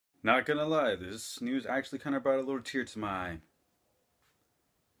Not gonna lie, this news actually kind of brought a little tear to my eye.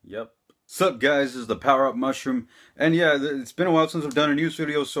 Yep. Sup guys, this is the Power Up Mushroom, and yeah, it's been a while since I've done a news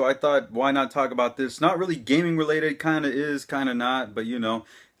video, so I thought why not talk about this. Not really gaming related, kind of is, kind of not, but you know, it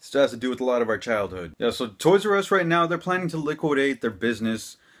still has to do with a lot of our childhood. Yeah, so Toys R Us right now, they're planning to liquidate their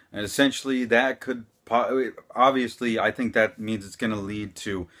business, and essentially that could, obviously, I think that means it's going to lead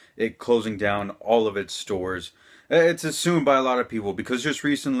to it closing down all of its stores. It's assumed by a lot of people because just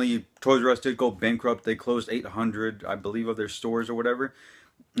recently Toys R Us did go bankrupt. They closed 800, I believe, of their stores or whatever.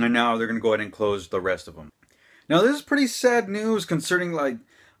 And now they're going to go ahead and close the rest of them. Now this is pretty sad news concerning like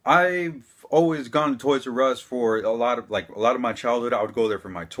I've always gone to Toys R Us for a lot of my childhood. I would go there for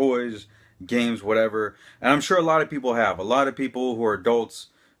my toys, games, whatever. And I'm sure a lot of people have. A lot of people who are adults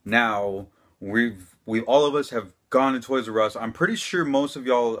now, we all of us have gone to Toys R Us. I'm pretty sure most of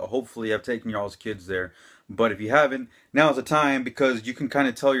y'all hopefully have taken y'all's kids there. But if you haven't, now's the time because you can kind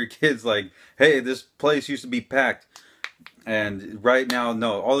of tell your kids like, hey, this place used to be packed. And right now,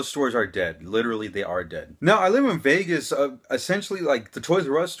 no, all the stores are dead. Literally, they are dead. Now, I live in Vegas. Essentially, like the Toys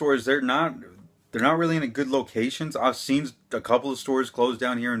R Us stores, they're not really in good locations. I've seen a couple of stores close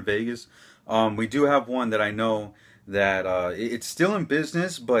down here in Vegas. We do have one that I know that it's still in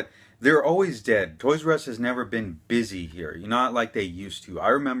business, but they're always dead. Toys R Us has never been busy here, not like they used to. I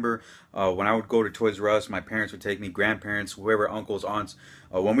remember when I would go to Toys R Us, my parents would take me, grandparents, whoever, uncles, aunts.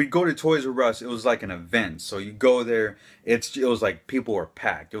 When we'd go to Toys R Us, it was like an event. So you go there, it was like people were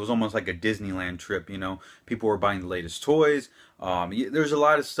packed. It was almost like a Disneyland trip, People were buying the latest toys. There's a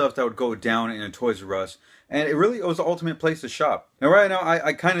lot of stuff that would go down in a Toys R Us. And it was the ultimate place to shop. Now, right now,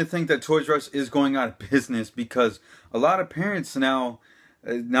 I kind of think that Toys R Us is going out of business because a lot of parents now,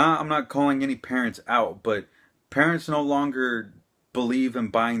 I'm not calling any parents out, but parents no longer believe in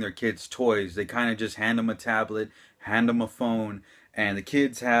buying their kids toys. They kind of just hand them a tablet, hand them a phone, and the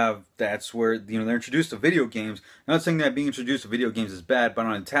kids that's where, they're introduced to video games. I'm not saying that being introduced to video games is bad, but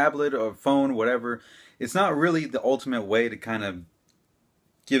on a tablet or phone, whatever, it's not really the ultimate way to kind of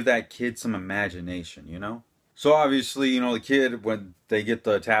give that kid some imagination, So obviously, the kid, when they get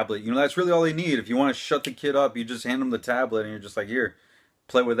the tablet, that's really all they need. If you want to shut the kid up, you just hand them the tablet and you're just like, here,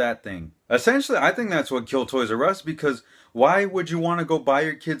 play with that thing. Essentially, I think that's what killed Toys R Us, because why would you want to go buy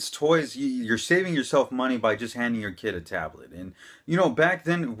your kids toys? You're saving yourself money by just handing your kid a tablet. And, back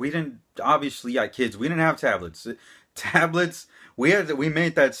then, we didn't, obviously, kids, we didn't have tablets. Tablets, we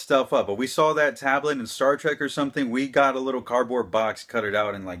made that stuff up. But we saw that tablet in Star Trek or something, we got a little cardboard box, cut it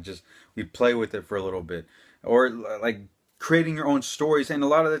out, and we'd play with it for a little bit. Or, creating your own stories. And a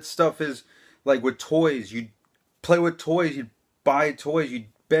lot of that stuff is, with toys, you'd play with toys, you'd buy toys, you'd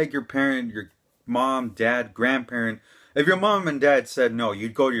beg your parent, your mom, dad, grandparent. If your mom and dad said no,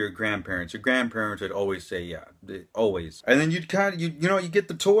 you'd go to your grandparents. Your grandparents would always say yeah, always. And then you'd you get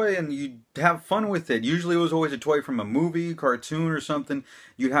the toy and you'd have fun with it. Usually it was always a toy from a movie, cartoon, or something.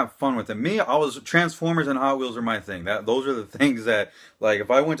 You'd have fun with it. Me, Transformers and Hot Wheels are my thing. Those are the things that, if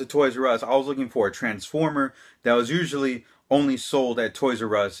I went to Toys R Us, I was looking for a Transformer that was usually only sold at Toys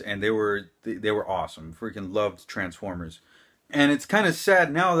R Us, and they were awesome. Freaking loved Transformers. And it's kind of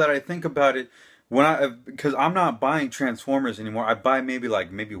sad now that I think about it, because I'm not buying Transformers anymore. I buy maybe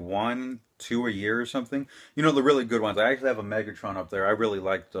 1, 2 a year or something. The really good ones. I actually have a Megatron up there. I really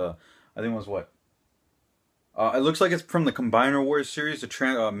liked. I think it was what. It looks like it's from the Combiner Wars series, the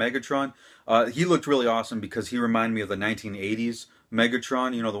Megatron. He looked really awesome because he reminded me of the 1980s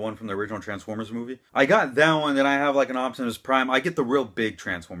Megatron, the one from the original Transformers movie. I got that one, then I have an Optimus Prime. I get the real big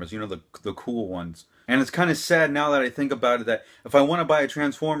Transformers, the cool ones. And it's kind of sad now that I think about it that if I want to buy a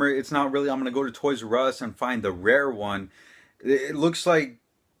Transformer, it's not really, I'm going to go to Toys R Us and find the rare one. It looks like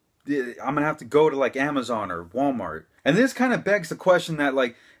I'm going to have to go to Amazon or Walmart. And this kind of begs the question that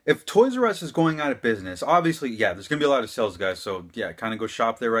if Toys R Us is going out of business, obviously, yeah, there's going to be a lot of sales, guys. So yeah, kind of go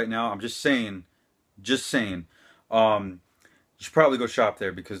shop there right now. I'm just saying, you should probably go shop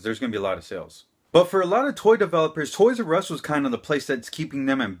there because there's going to be a lot of sales. But for a lot of toy developers, Toys R Us was kind of the place that's keeping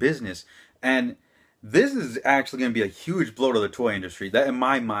them in business. And this is actually going to be a huge blow to the toy industry. That, in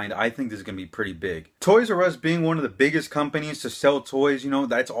my mind, I think this is going to be pretty big. Toys R Us being one of the biggest companies to sell toys,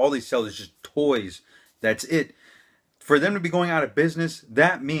 that's all they sell is just toys. That's it. For them to be going out of business,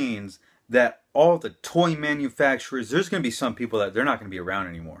 that means that all the toy manufacturers, there's going to be some people that they're not going to be around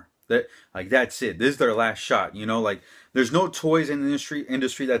anymore. That's it. This is their last shot. There's no toys in the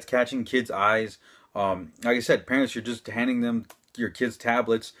industry that's catching kids' eyes. Like I said, parents, you're just handing them your kids'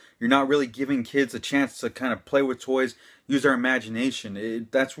 tablets. You're not really giving kids a chance to kind of play with toys, use their imagination.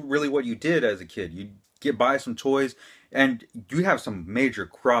 That's really what you did as a kid. You buy some toys, and you have some major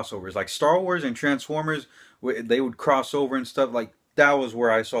crossovers. Like Star Wars and Transformers, they would cross over and stuff. that was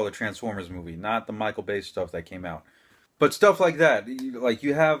where I saw the Transformers movie, not the Michael Bay stuff that came out. But stuff like that, like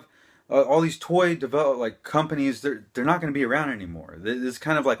you have all these toy develop like companies, they're not going to be around anymore. This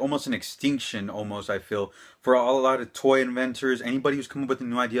kind of like almost an extinction, almost I feel, for a lot of toy inventors. Anybody who's come up with a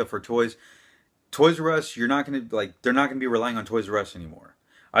new idea for toys, Toys R Us, you're not going to like they're not going to be relying on Toys R Us anymore.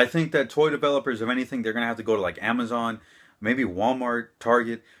 I think that toy developers, if anything, they're going to have to go to like Amazon, maybe Walmart,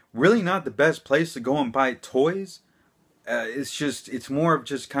 Target. Really, not the best place to go and buy toys. It's more of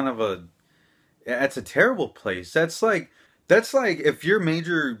just kind of a it's a terrible place. That's like if your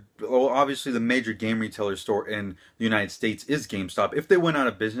major, well, obviously the major game retailer store in the United States is GameStop. If they went out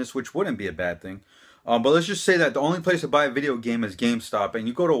of business, which wouldn't be a bad thing. But let's just say that the only place to buy a video game is GameStop, and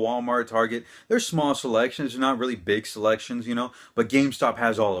you go to Walmart, Target. There's small selections, not really big selections, you know. But GameStop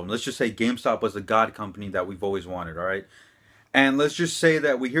has all of them. Let's just say GameStop was the god company that we've always wanted. All right. And let's just say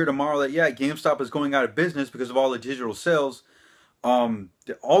that we hear tomorrow that, yeah, GameStop is going out of business because of all the digital sales. All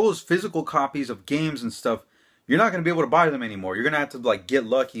those physical copies of games and stuff, you're not going to be able to buy them anymore. You're going to have to like get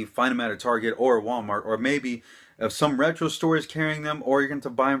lucky, find them at a Target or a Walmart, or maybe if some retro store is carrying them, or you're going to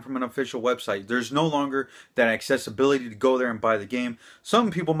buy them from an official website. There's no longer that accessibility to go there and buy the game. Some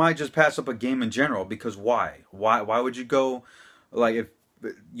people might just pass up a game in general because why? Why would you go, like, if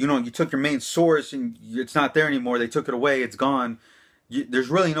you know you took your main source and it's not there anymore, they took it away, it's gone. There's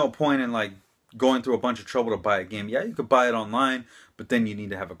really no point in like going through a bunch of trouble to buy a game. Yeah, you could buy it online, but then you need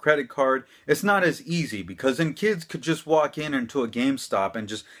to have a credit card. It's not as easy because then kids could just walk in into a GameStop and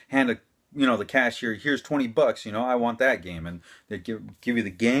just hand the cashier, here's $20, I want that game, and they give you the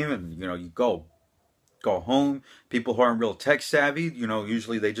game, and you go home. People who aren't real tech savvy,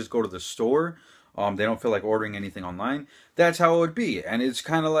 usually they just go to the store. They don't feel like ordering anything online. That's how it would be. And it's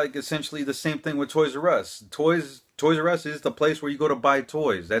kind of like essentially the same thing with Toys R Us. Toys R Us is the place where you go to buy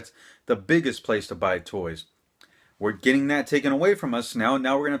toys. That's the biggest place to buy toys. We're getting that taken away from us now.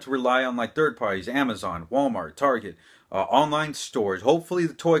 Now we're going to have to rely on like third parties, Amazon, Walmart, Target, online stores. Hopefully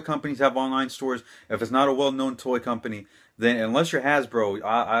the toy companies have online stores. If it's not a well-known toy company, then unless you're Hasbro,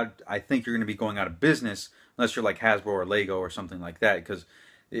 I think you're going to be going out of business unless you're like Hasbro or Lego or something like that, because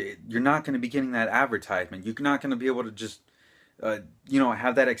you're not going to be getting that advertisement. You're not going to be able to just,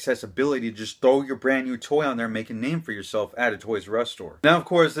 have that accessibility to just throw your brand new toy on there and make a name for yourself at a Toys R Us store. Now, of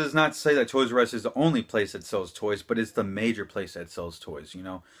course, this is not to say that Toys R Us is the only place that sells toys, but it's the major place that sells toys,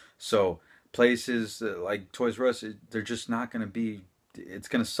 So places like Toys R Us, they're just not going to be, it's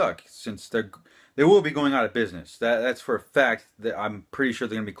going to suck since they will be going out of business. That's for a fact. That I'm pretty sure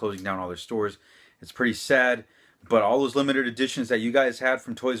they're going to be closing down all their stores. It's pretty sad. But all those limited editions that you guys had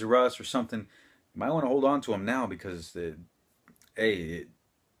from Toys R Us or something, you might want to hold on to them now because, it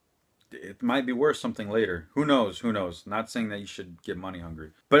might be worth something later. Who knows? Who knows? Not saying that you should get money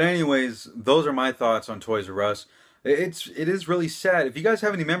hungry. But anyways, those are my thoughts on Toys R Us. It is really sad. If you guys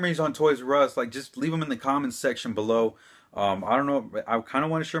have any memories on Toys R Us, like just leave them in the comments section below. I don't know. I kind of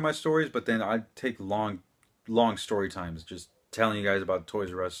want to share my stories, but then I take long story times just telling you guys about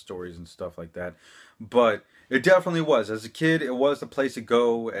Toys R Us stories and stuff like that. But it definitely was. As a kid, it was the place to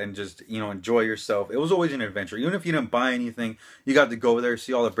go and just, enjoy yourself. It was always an adventure. Even if you didn't buy anything, you got to go there,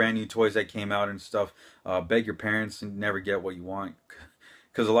 see all the brand new toys that came out and stuff. Beg your parents and never get what you want.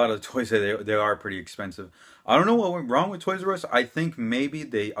 Because a lot of the toys, they are pretty expensive. I don't know what went wrong with Toys R Us. I think maybe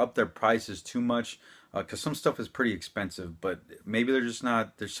they upped their prices too much. Because some stuff is pretty expensive. But maybe they're just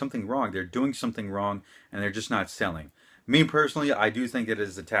not, there's something wrong. They're doing something wrong and they're just not selling. Me personally, I do think it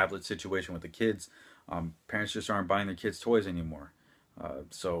is the tablet situation with the kids. Parents just aren't buying their kids toys anymore.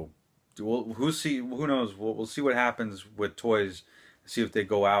 So who knows? We'll see what happens with toys. See if they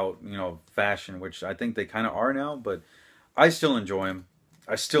go out, fashion, which I think they kind of are now. But I still enjoy them.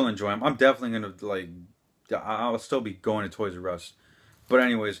 I'm definitely gonna I'll still be going to Toys R Us. But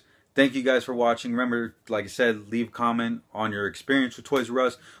anyways, thank you guys for watching. Remember, like I said, leave a comment on your experience with Toys R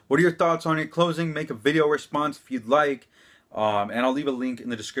Us. What are your thoughts on it? Closing? Make a video response if you'd like. And I'll leave a link in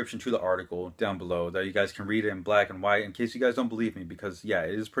the description to the article down below that you guys can read it in black and white in case you guys don't believe me, because yeah,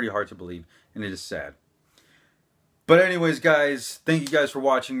 it is pretty hard to believe and it is sad. But anyways, guys, thank you guys for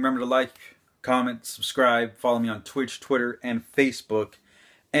watching. Remember to like, comment, subscribe, follow me on Twitch, Twitter, and Facebook.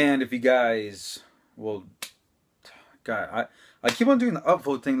 And if you guys, well, God, I keep on doing the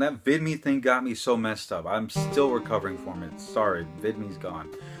upvote thing. That Vidme thing got me so messed up. I'm still recovering from it. Sorry, Vidme's gone.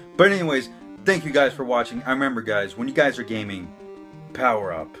 But anyways, thank you guys for watching. I remember, guys, when you guys are gaming,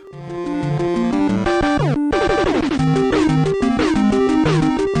 power up.